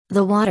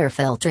The water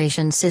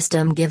filtration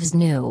system gives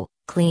new,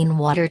 clean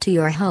water to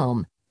your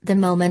home the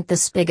moment the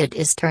spigot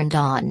is turned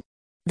on.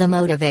 The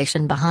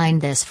motivation behind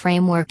this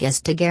framework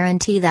is to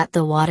guarantee that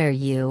the water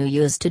you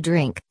use to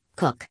drink,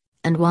 cook,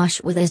 and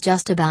wash with is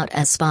just about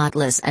as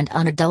spotless and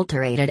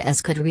unadulterated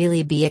as could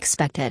really be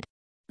expected.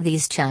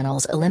 These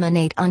channels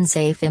eliminate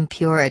unsafe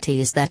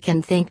impurities that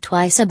can think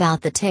twice about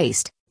the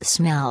taste,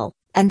 smell,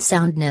 and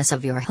soundness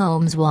of your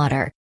home's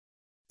water.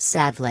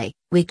 Sadly,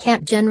 we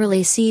can't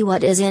generally see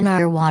what is in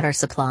our water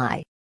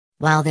supply.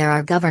 While there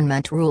are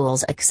government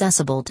rules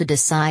accessible to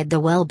decide the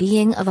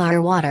well-being of our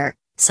water,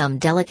 some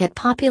delicate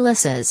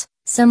populaces,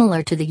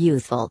 similar to the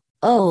youthful,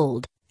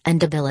 old, and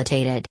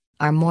debilitated,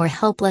 are more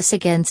helpless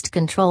against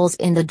controls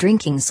in the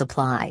drinking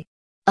supply.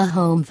 A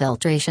Home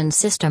Filtration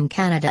System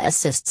Canada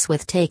assists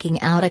with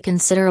taking out a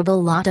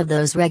considerable lot of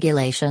those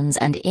regulations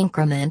and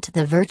increment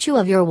the virtue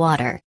of your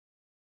water.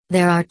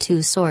 There are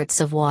two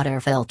sorts of water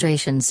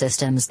filtration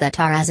systems that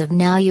are as of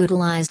now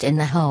utilized in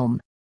the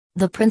home.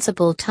 The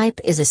principal type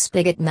is a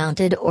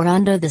spigot-mounted or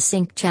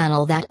under-the-sink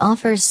channel that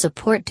offers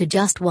support to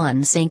just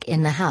one sink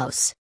in the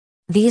house.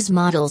 These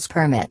models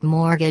permit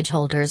mortgage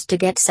holders to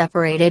get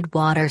separated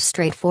water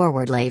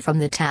straightforwardly from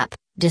the tap,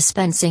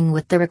 dispensing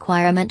with the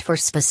requirement for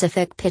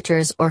specific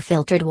pitchers or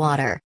filtered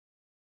water.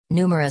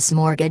 Numerous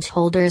mortgage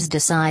holders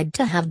decide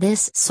to have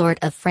this sort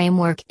of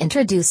framework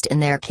introduced in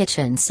their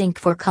kitchen sink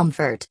for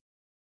comfort.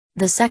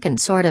 The second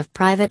sort of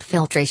private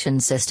filtration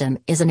system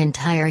is an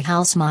entire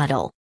house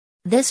model.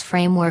 This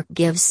framework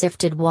gives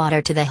sifted water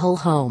to the whole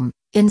home,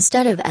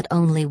 instead of at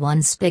only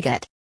one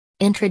spigot.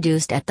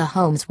 Introduced at the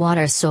home's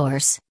water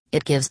source,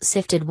 it gives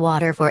sifted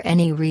water for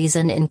any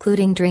reason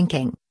including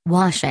drinking,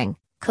 washing,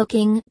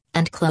 cooking,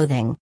 and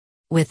clothing.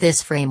 With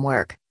this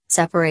framework,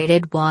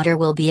 separated water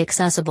will be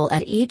accessible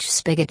at each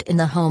spigot in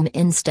the home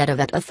instead of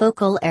at a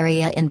focal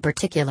area in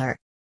particular.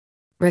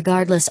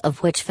 Regardless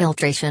of which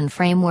filtration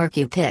framework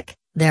you pick,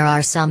 there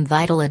are some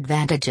vital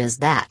advantages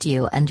that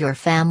you and your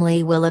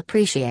family will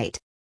appreciate.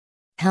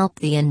 Help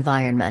the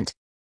environment.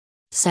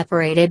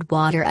 Separated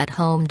water at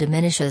home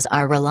diminishes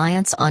our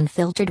reliance on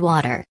filtered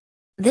water.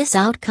 This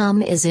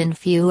outcome is in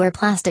fewer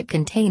plastic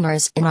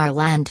containers in our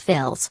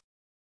landfills.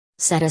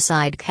 Set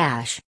aside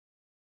cash.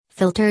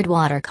 Filtered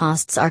water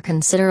costs are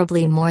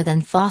considerably more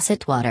than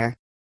faucet water.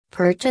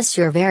 Purchase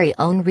your very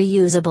own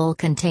reusable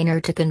container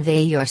to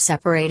convey your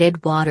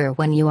separated water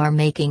when you are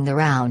making the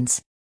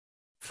rounds.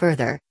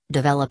 Further,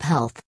 develop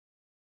health.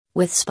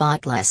 With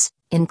spotless,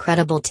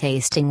 incredible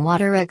tasting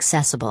water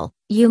accessible,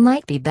 you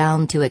might be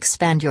bound to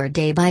expand your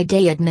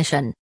day-by-day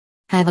admission.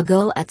 Have a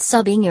go at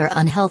subbing your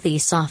unhealthy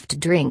soft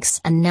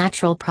drinks and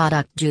natural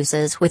product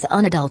juices with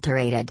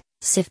unadulterated,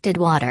 sifted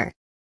water.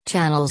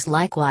 Channels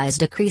likewise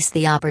decrease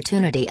the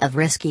opportunity of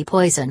risky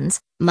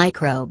poisons,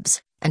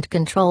 microbes, and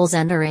controls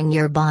entering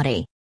your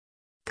body.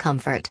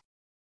 Comfort.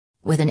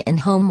 With an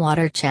in-home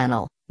water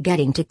channel,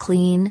 getting to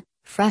clean,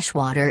 fresh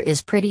water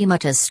is pretty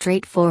much as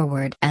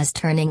straightforward as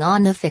turning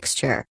on the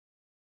fixture.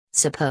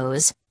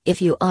 Suppose,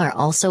 if you are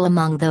also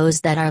among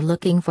those that are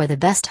looking for the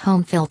best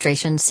home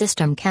filtration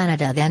system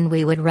Canada, then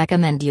we would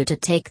recommend you to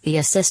take the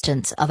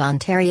assistance of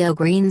Ontario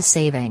Green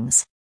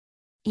Savings.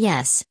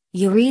 Yes,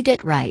 you read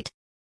it right.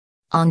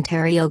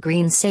 Ontario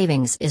Green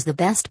Savings is the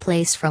best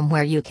place from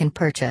where you can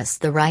purchase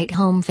the right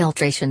home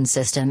filtration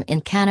system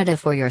in Canada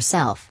for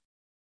yourself.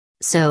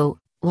 So,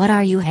 what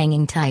are you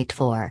hanging tight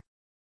for?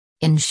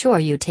 Ensure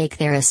you take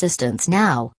their assistance now.